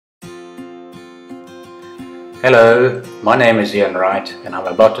Hello, my name is Ian Wright and I'm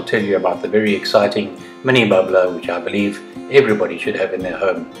about to tell you about the very exciting mini bubbler which I believe everybody should have in their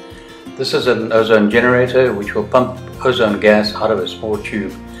home. This is an ozone generator which will pump ozone gas out of a small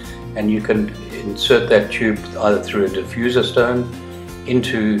tube, and you can insert that tube either through a diffuser stone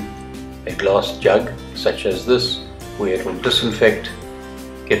into a glass jug such as this, where it will disinfect,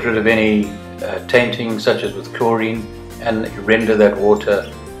 get rid of any tainting such as with chlorine, and render that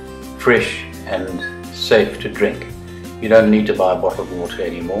water fresh and safe to drink. You don't need to buy bottled water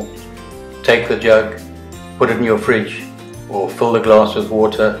anymore. Take the jug, put it in your fridge, or fill the glass with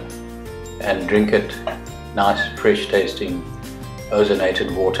water and drink it. Nice, fresh tasting,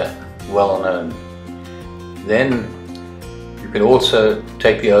 ozonated water, well known. Then you can also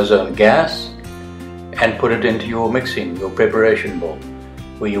take the ozone gas and put it into your preparation bowl,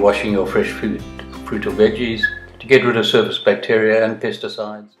 where you're washing your fresh fruit or veggies to get rid of surface bacteria and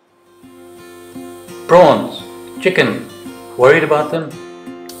pesticides. Prawns, chicken, worried about them?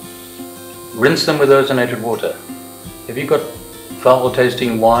 Rinse them with ozonated water. If you've got foul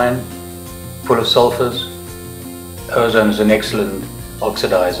tasting wine full of sulfurs, ozone is an excellent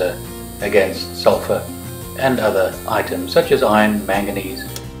oxidizer against sulfur and other items such as iron, manganese,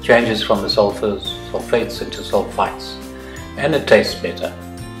 changes from the sulfates into sulfites, and it tastes better.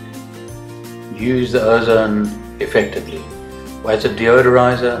 Use the ozone effectively. As a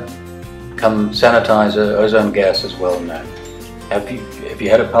deodorizer, come sanitizer, ozone gas is well known. Have you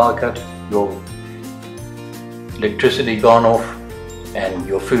had a power cut, your electricity gone off and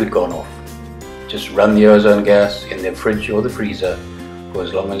your food gone off? Just run the ozone gas in the fridge or the freezer for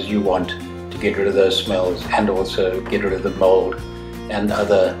as long as you want to get rid of those smells, and also get rid of the mold and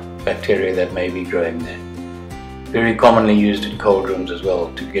other bacteria that may be growing there. Very commonly used in cold rooms as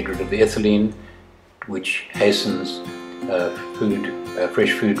well, to get rid of the ethylene, which hastens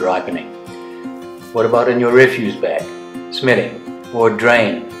fresh food ripening. What about in your refuse bag, smelling, or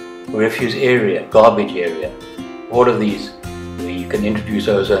drain, refuse area, garbage area? All of these where you can introduce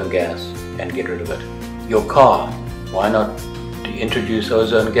ozone gas and get rid of it. Your car, why not to introduce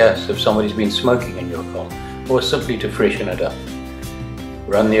ozone gas if somebody's been smoking in your car, or simply to freshen it up.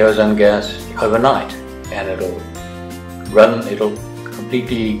 Run the ozone gas overnight and it'll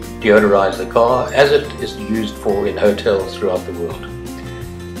completely deodorize the car, as it is used for in hotels throughout the world.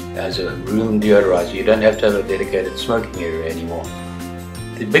 As a room deodorizer, you don't have to have a dedicated smoking area anymore.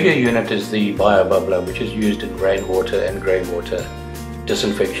 The bigger unit is the bio-bubbler, which is used in rainwater and grey water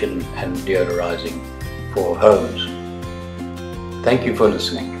disinfection and deodorizing for homes. Thank you for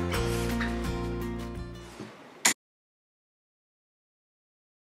listening.